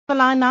The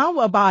line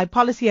now by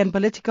policy and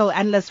political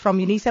analyst from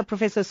UNISA,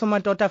 Professor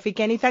Sumadota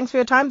Fikeni. Thanks for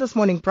your time this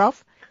morning,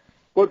 Prof.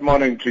 Good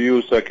morning to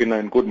you, Sakina,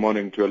 and good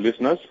morning to your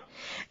listeners.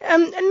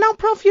 Now,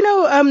 Prof,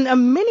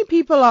 many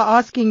people are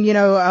asking,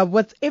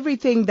 with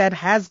everything that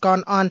has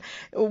gone on,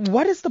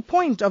 what is the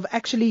point of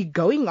actually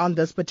going on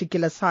this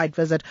particular site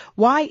visit?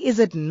 Why is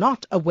it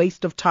not a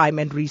waste of time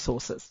and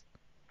resources?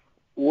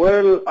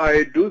 Well,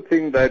 I do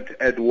think that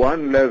at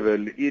one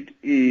level it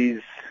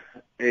is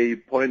a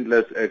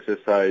pointless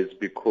exercise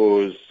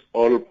because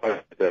all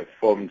parties have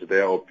formed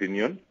their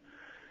opinion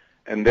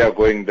and they are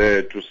going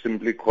there to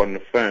simply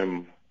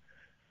confirm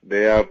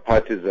their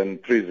partisan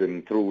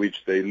prism through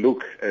which they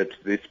look at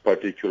this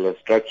particular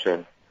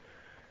structure.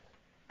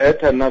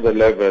 At another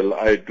level,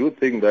 I do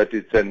think that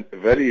it's a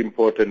very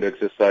important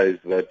exercise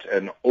that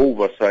an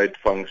oversight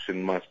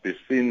function must be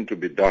seen to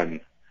be done,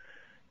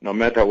 no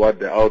matter what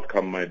the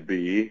outcome might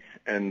be,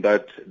 and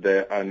that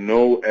there are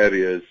no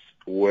areas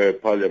where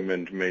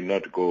Parliament may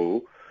not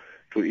go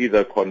to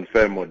either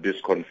confirm or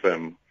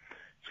disconfirm.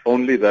 It's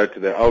only that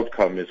the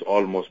outcome is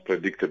almost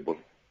predictable.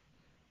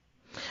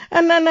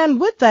 And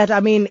with that,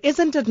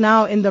 isn't it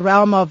now in the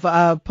realm of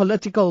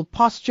political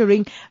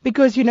posturing?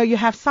 Because, you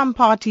have some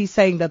parties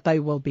saying that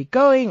they will be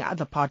going,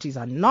 other parties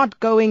are not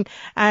going,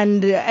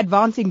 and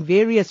advancing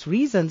various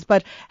reasons.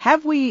 But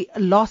have we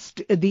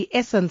lost the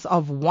essence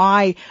of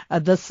why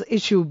this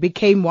issue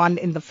became one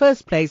in the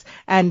first place,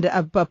 and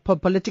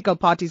political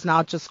parties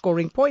now just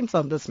scoring points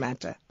on this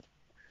matter?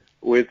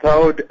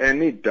 Without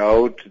any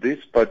doubt,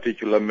 this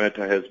particular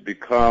matter has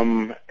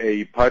become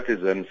a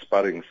partisan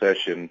sparring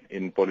session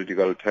in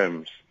political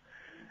terms,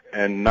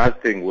 and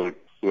nothing will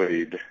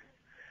persuade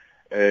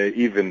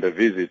even the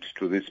visit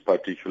to this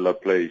particular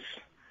place.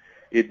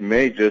 It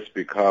may just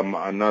become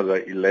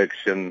another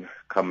election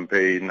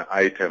campaign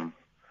item.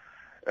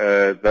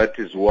 That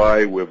is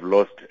why we've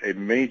lost a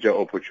major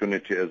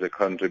opportunity as a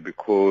country,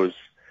 because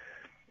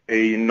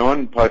a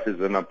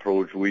non-partisan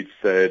approach which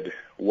said,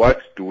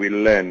 what do we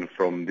learn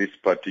from this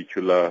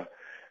particular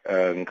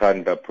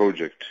Nkandla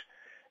project,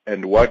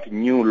 and what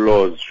new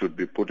laws should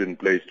be put in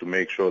place to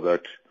make sure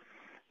that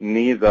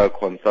neither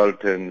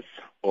consultants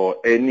or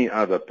any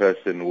other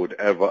person would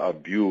ever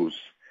abuse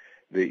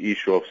the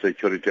issue of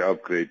security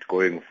upgrade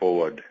going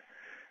forward,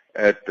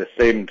 at the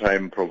same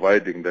time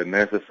providing the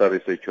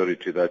necessary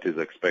security that is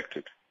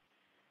expected.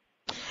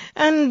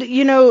 And,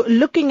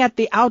 looking at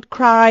the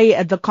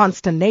outcry, the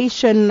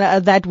consternation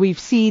that we've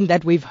seen,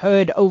 that we've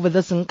heard over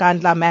this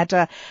Nkandla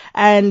matter,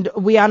 and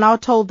we are now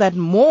told that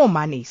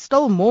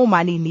still more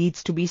money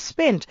needs to be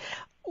spent.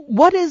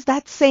 What is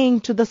that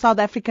saying to the South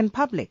African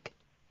public?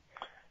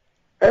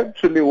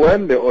 Actually,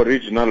 when the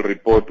original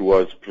report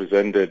was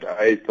presented,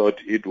 I thought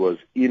it was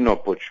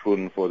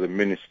inopportune for the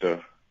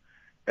minister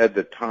at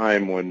the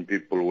time when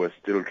people were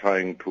still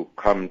trying to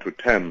come to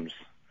terms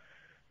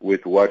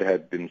with what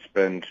had been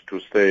spent, to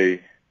say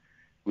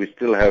we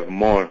still have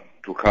more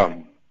to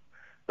come.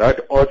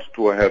 That ought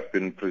to have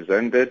been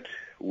presented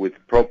with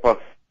proper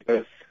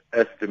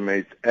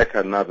estimates at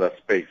another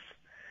space.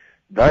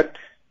 That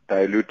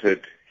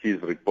diluted his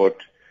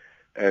report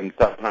and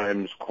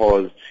sometimes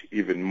caused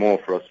even more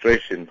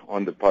frustration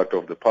on the part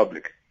of the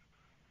public.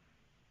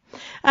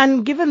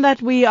 And given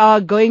that we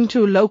are going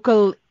to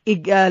local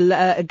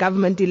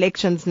government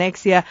elections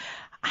next year,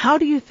 how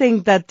do you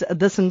think that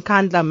this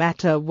Nkandla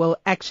matter will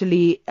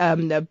actually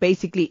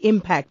basically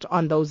impact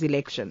on those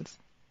elections?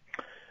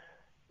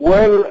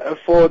 Well,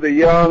 for the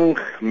young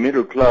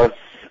middle class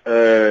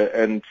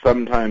and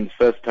sometimes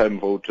first-time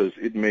voters,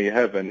 it may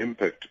have an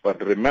impact.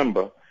 But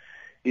remember,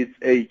 it's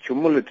a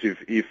cumulative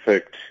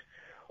effect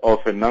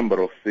of a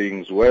number of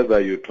things,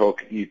 whether you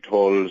talk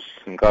e-tolls,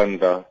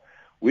 Nkandla,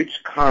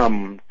 which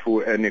come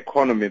to an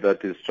economy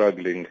that is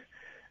struggling,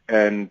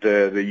 and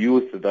the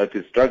youth that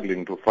is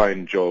struggling to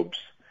find jobs,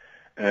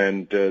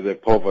 and the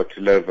poverty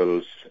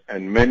levels,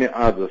 and many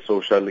other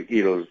social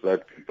ills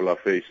that people are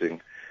facing.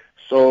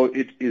 So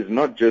it is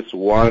not just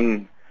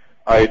one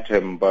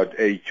item, but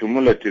a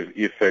cumulative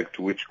effect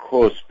which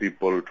causes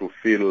people to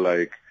feel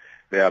like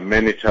there are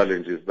many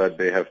challenges that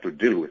they have to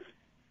deal with.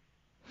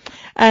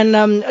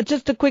 And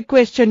just a quick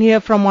question here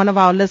from one of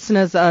our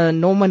listeners,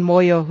 Norman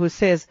Moyo, who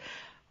says,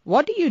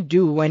 what do you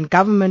do when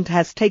government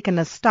has taken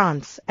a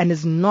stance and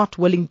is not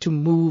willing to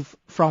move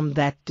from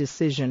that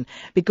decision?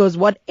 Because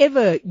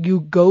whatever you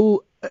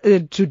go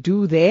to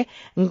do there,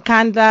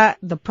 Nkandla,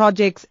 the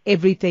projects,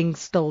 everything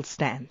still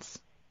stands.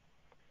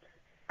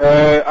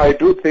 I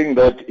do think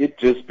that it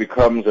just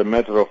becomes a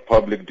matter of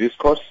public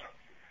discourse.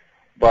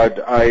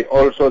 But I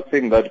also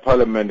think that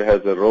Parliament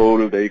has a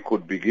role. They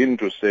could begin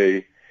to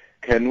say,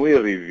 can we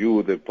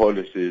review the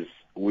policies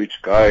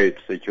which guide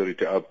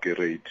security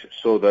upgrade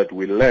so that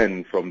we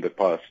learn from the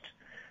past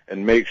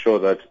and make sure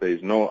that there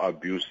is no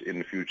abuse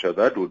in future?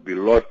 That would be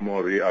a lot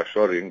more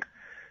reassuring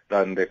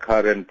than the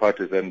current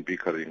partisan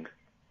bickering.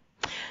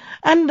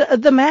 And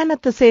the man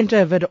at the center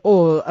of it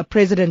all,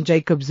 President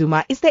Jacob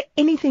Zuma, is there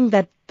anything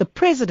that the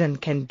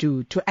president can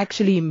do to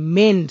actually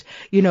mend,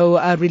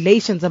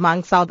 relations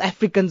among South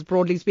Africans,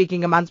 broadly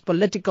speaking, amongst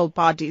political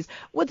parties,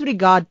 with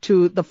regard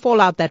to the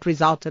fallout that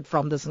resulted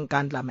from this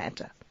Nkandla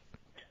matter?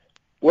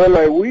 Well,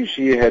 I wish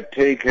he had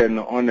taken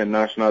on a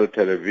national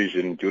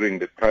television during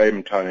the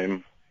prime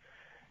time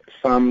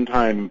some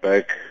time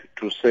back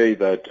to say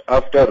that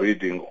after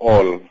reading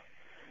all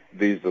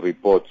these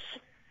reports,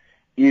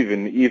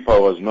 even if I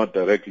was not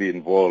directly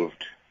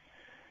involved,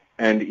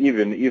 and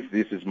even if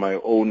this is my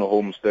own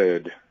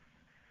homestead,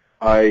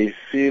 I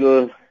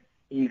feel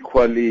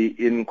equally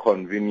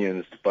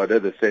inconvenienced, but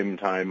at the same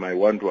time, I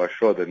want to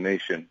assure the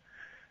nation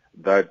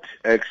that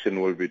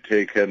action will be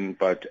taken,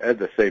 but at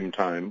the same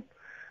time,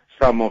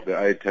 some of the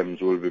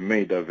items will be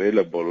made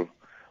available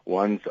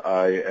once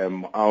I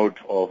am out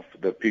of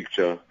the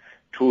picture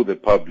to the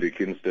public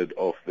instead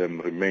of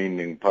them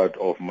remaining part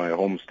of my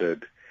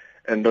homestead.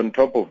 And on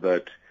top of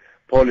that,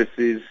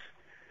 policies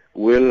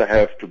will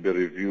have to be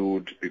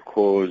reviewed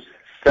because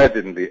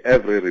certainly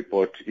every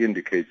report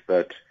indicates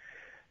that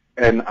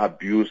an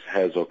abuse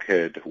has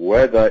occurred,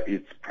 whether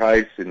it's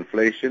price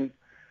inflation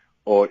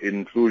or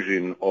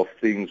inclusion of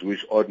things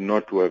which ought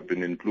not to have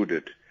been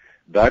included.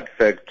 That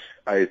fact,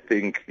 I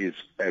think, is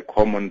a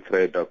common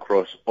thread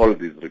across all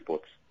these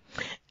reports.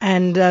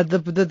 And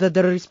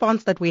the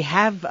response that we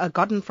have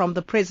gotten from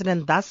the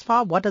president thus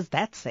far, what does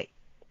that say?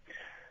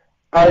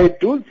 I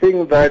do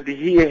think that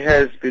he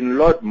has been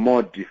a lot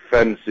more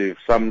defensive,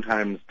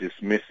 sometimes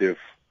dismissive,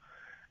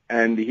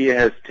 and he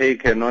has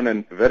taken on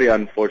a very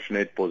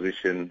unfortunate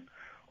position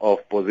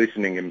of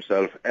positioning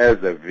himself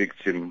as a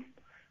victim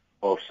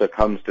of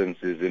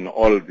circumstances in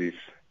all this.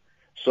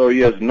 So he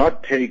has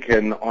not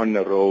taken on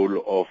a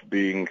role of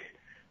being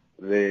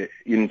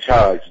in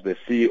charge, the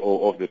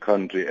CEO of the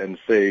country, and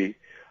say,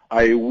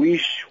 I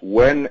wish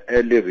when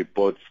early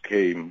reports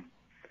came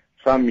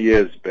some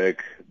years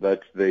back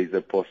that there is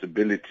a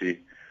possibility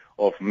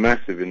of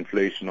massive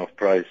inflation of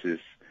prices,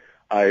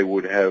 I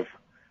would have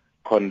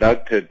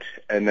conducted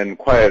an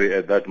inquiry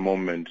at that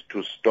moment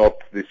to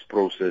stop this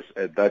process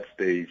at that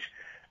stage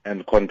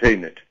and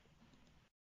contain it.